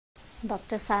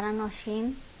Dr. Sara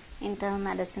Nausheen, Internal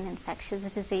Medicine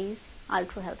Infectious Disease,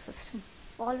 Altru Health System.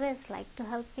 Always liked to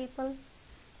help people.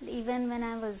 Even when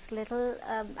I was little,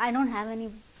 I don't have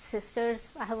any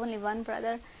sisters. I have only one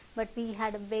brother, but we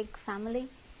had a big family,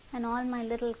 and all my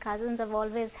little cousins, I've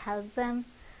always helped them.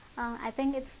 I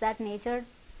think it's that nature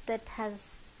that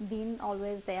has been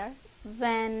always there.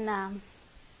 When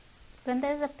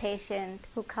there's a patient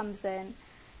who comes in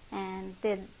and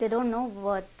they don't know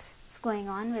what's going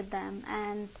on with them,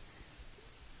 and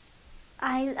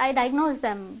I diagnose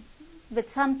them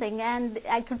with something and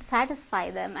I could satisfy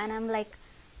them, and I'm like,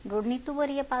 don't need to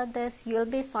worry about this, you'll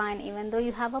be fine. Even though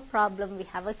you have a problem, we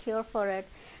have a cure for it.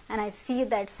 And I see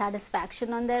that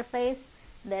satisfaction on their face.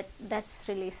 That's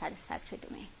really satisfactory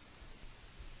to me.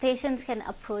 Patients can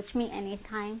approach me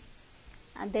anytime.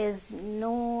 There's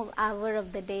no hour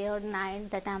of the day or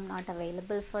night that I'm not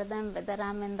available for them, whether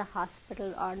I'm in the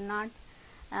hospital or not.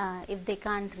 If they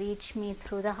can't reach me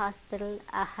through the hospital,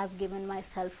 I have given my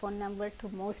cell phone number to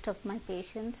most of my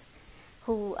patients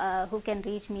who can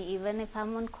reach me even if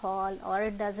I'm on call, or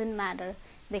it doesn't matter.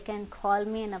 They can call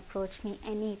me and approach me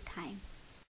anytime.